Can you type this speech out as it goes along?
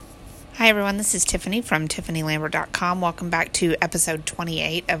Hi everyone, this is Tiffany from TiffanyLambert.com. Welcome back to episode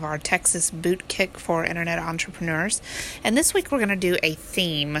 28 of our Texas Boot Kick for Internet Entrepreneurs. And this week we're going to do a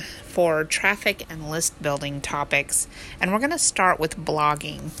theme for traffic and list building topics. And we're going to start with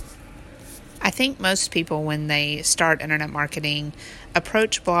blogging. I think most people, when they start internet marketing,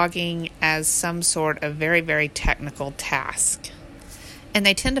 approach blogging as some sort of very, very technical task. And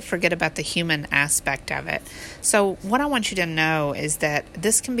they tend to forget about the human aspect of it. So what I want you to know is that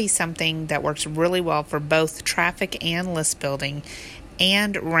this can be something that works really well for both traffic and list building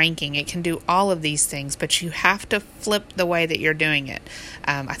and ranking. It can do all of these things, but you have to flip the way that you're doing it.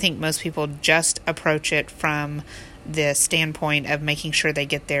 I think most people just approach it from the standpoint of making sure they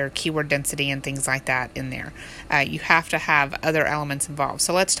get their keyword density and things like that in there. You have to have other elements involved.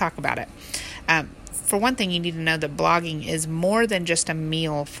 So let's talk about it. For one thing, you need to know that blogging is more than just a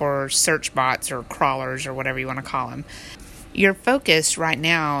meal for search bots or crawlers or whatever you want to call them. Your focus right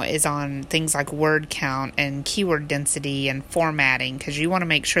now is on things like word count and keyword density and formatting because you want to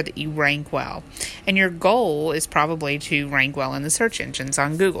make sure that you rank well. And your goal is probably to rank well in the search engines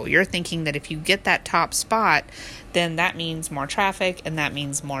on Google. You're thinking that if you get that top spot, then that means more traffic and that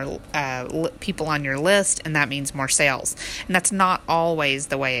means more people on your list and that means more sales. And that's not always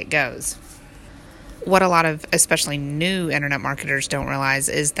the way it goes. What a lot of especially new internet marketers don't realize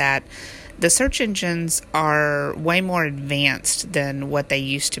is that the search engines are way more advanced than what they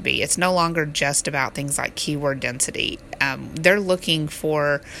used to be. It's no longer just about things like keyword density. They're looking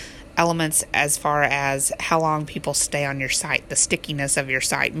for elements as far as how long people stay on your site, the stickiness of your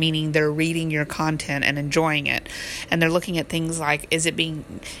site, meaning they're reading your content and enjoying it. And they're looking at things like, is it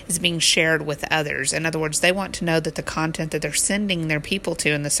being shared with others? In other words, they want to know that the content that they're sending their people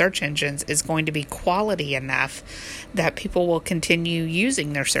to in the search engines is going to be quality enough that people will continue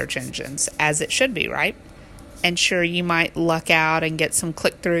using their search engines as it should be, right? And sure, you might luck out and get some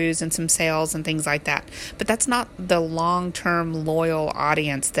click-throughs and some sales and things like that. But that's not the long-term loyal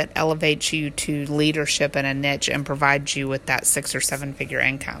audience that elevates you to leadership in a niche and provides you with that 6 or 7 figure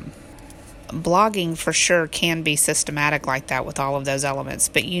income. Blogging for sure can be systematic like that with all of those elements,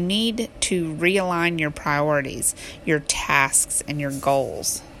 but you need to realign your priorities, your tasks, and your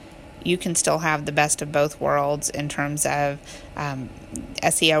goals. You can still have the best of both worlds in terms of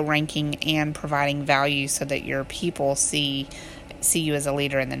SEO ranking and providing value so that your people see you as a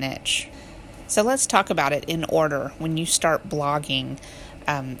leader in the niche. So let's talk about it in order. When you start blogging,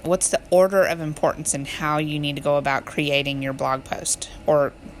 what's the order of importance in how you need to go about creating your blog post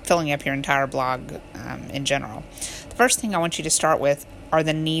or filling up your entire blog in general? The first thing I want you to start with are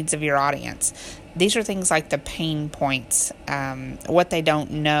the needs of your audience. These are things like the pain points, what they don't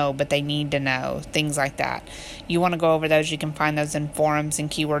know but they need to know, things like that. You want to go over those. You can find those in forums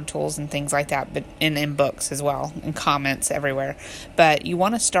and keyword tools and things like that, but in books as well, and comments everywhere. But you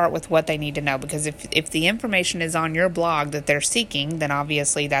want to start with what they need to know, because if the information is on your blog that they're seeking, then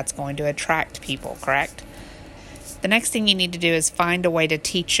obviously that's going to attract people, correct? The next thing you need to do is find a way to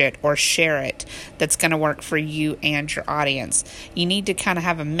teach it or share it that's going to work for you and your audience. You need to kind of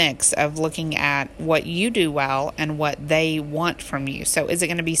have a mix of looking at what you do well and what they want from you. So is it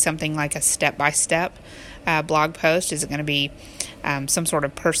going to be something like a step-by-step blog post? Is it going to be some sort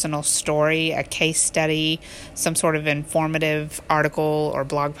of personal story, a case study, some sort of informative article or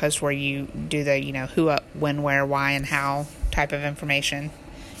blog post where you do the, who, what, when, where, why, and how type of information?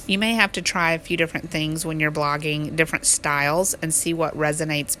 You may have to try a few different things when you're blogging, different styles, and see what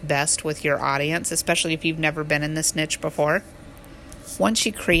resonates best with your audience, especially if you've never been in this niche before. Once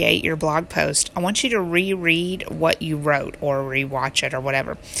you create your blog post, I want you to reread what you wrote or rewatch it or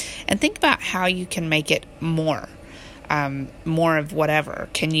whatever, and think about how you can make it more of whatever.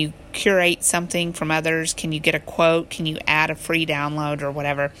 Can you curate something from others? Can you get a quote? Can you add a free download or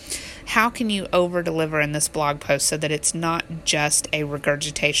whatever? How can you over-deliver in this blog post so that it's not just a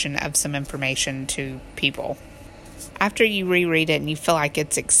regurgitation of some information to people? After you reread it and you feel like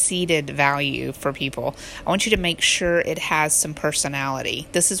it's exceeded value for people, I want you to make sure it has some personality.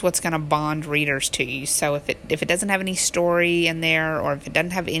 This is what's going to bond readers to you. So if it doesn't have any story in there, or if it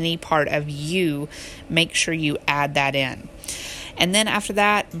doesn't have any part of you, make sure you add that in. And then after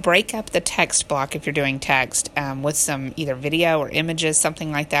that, break up the text block if you're doing text with some either video or images,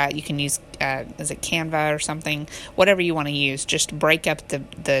 something like that. You can use, is it Canva or something? Whatever you want to use. Just break up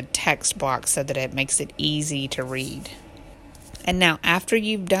the text block so that it makes it easy to read. And now after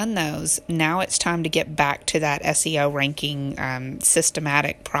you've done those, now it's time to get back to that SEO ranking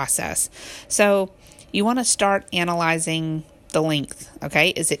systematic process. So you want to start analyzing the length,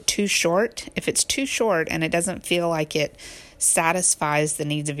 okay? Is it too short? If it's too short and it doesn't feel like it satisfies the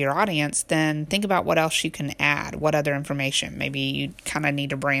needs of your audience, then think about what else you can add, what other information. Maybe you kind of need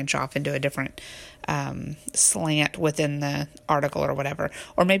to branch off into a different slant within the article or whatever.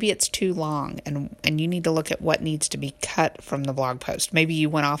 Or maybe it's too long and you need to look at what needs to be cut from the blog post. Maybe you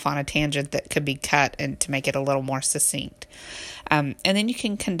went off on a tangent that could be cut and to make it a little more succinct. And then you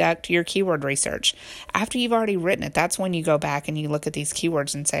can conduct your keyword research. After you've already written it, that's when you go back and you look at these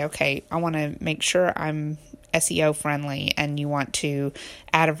keywords and say, okay, I want to make sure I'm SEO friendly, and you want to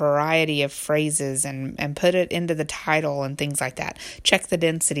add a variety of phrases and put it into the title and things like that. Check the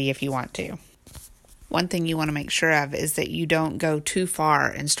density if you want to. One thing you want to make sure of is that you don't go too far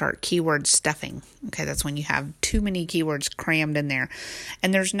and start keyword stuffing. Okay, that's when you have too many keywords crammed in there.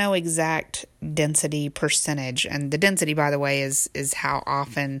 And there's no exact density percentage. And the density, by the way, is how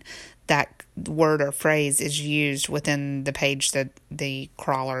often that word or phrase is used within the page that the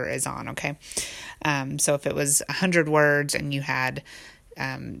crawler is on, okay? So if it was 100 words and you had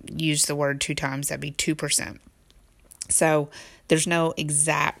used the word 2 times, that'd be 2%. So there's no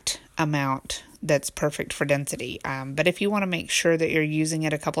exact amount that's perfect for density. But if you want to make sure that you're using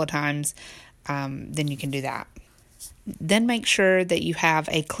it a couple of times, then you can do that. Then make sure that you have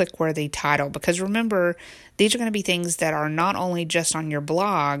a click-worthy title, because remember, these are going to be things that are not only just on your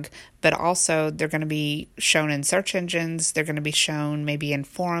blog, but also they're going to be shown in search engines. They're going to be shown maybe in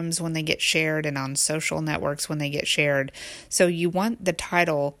forums when they get shared and on social networks when they get shared. So you want the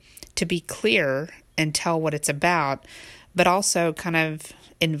title to be clear and tell what it's about, but also kind of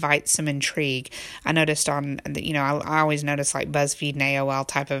invite some intrigue. I noticed I always notice like BuzzFeed and AOL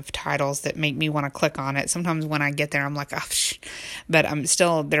type of titles that make me want to click on it. Sometimes when I get there, I'm like, but I'm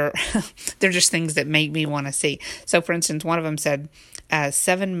still, they're just things that make me want to see. So for instance, one of them said,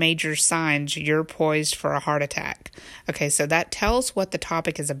 7 major signs you're poised for a heart attack. Okay, so that tells what the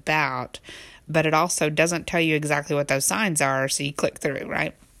topic is about, but it also doesn't tell you exactly what those signs are, so you click through,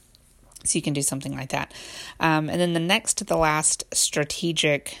 right? So you can do something like that. And then the next to the last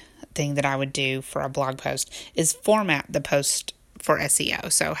strategic thing that I would do for a blog post is format the post for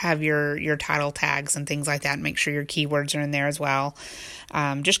SEO. So have your title tags and things like that. Make sure your keywords are in there as well.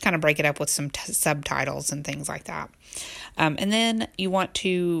 Just kind of break it up with some subtitles and things like that. And then you want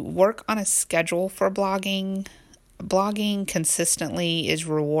to work on a schedule for blogging. Blogging consistently is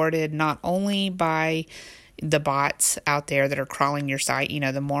rewarded not only by the bots out there that are crawling your site.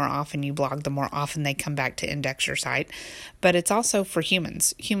 The more often you blog, the more often they come back to index your site. But it's also for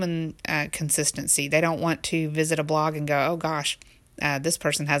human consistency. They don't want to visit a blog and go, oh gosh, this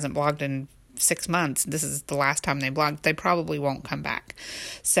person hasn't blogged in 6 months. This is the last time they blogged. They probably won't come back.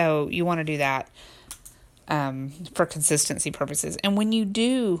 So you want to do that for consistency purposes. And when you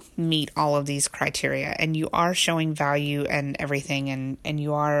do meet all of these criteria and you are showing value and everything, and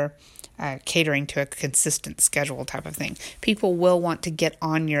you are catering to a consistent schedule type of thing, people will want to get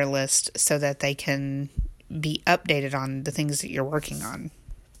on your list so that they can be updated on the things that you're working on.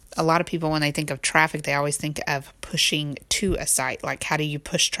 A lot of people, when they think of traffic, they always think of pushing to a site. Like, how do you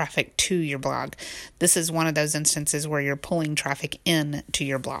push traffic to your blog? This is one of those instances where you're pulling traffic in to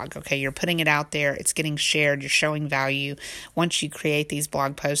your blog. Okay, you're putting it out there. It's getting shared. You're showing value. Once you create these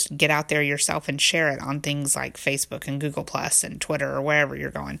blog posts, get out there yourself and share it on things like Facebook and Google Plus and Twitter or wherever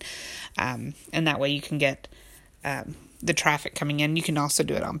you're going. And that way you can get the traffic coming in. You can also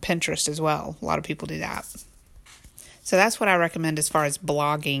do it on Pinterest as well. A lot of people do that. So that's what I recommend as far as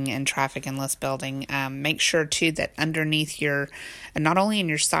blogging and traffic and list building. Make sure too that underneath not only in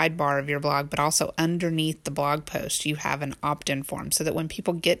your sidebar of your blog, but also underneath the blog post, you have an opt-in form so that when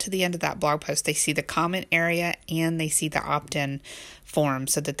people get to the end of that blog post, they see the comment area and they see the opt-in form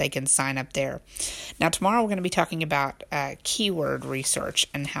so that they can sign up there. Now, tomorrow we're going to be talking about keyword research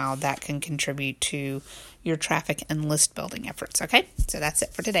and how that can contribute to your traffic and list building efforts. Okay, so that's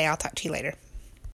it for today. I'll talk to you later.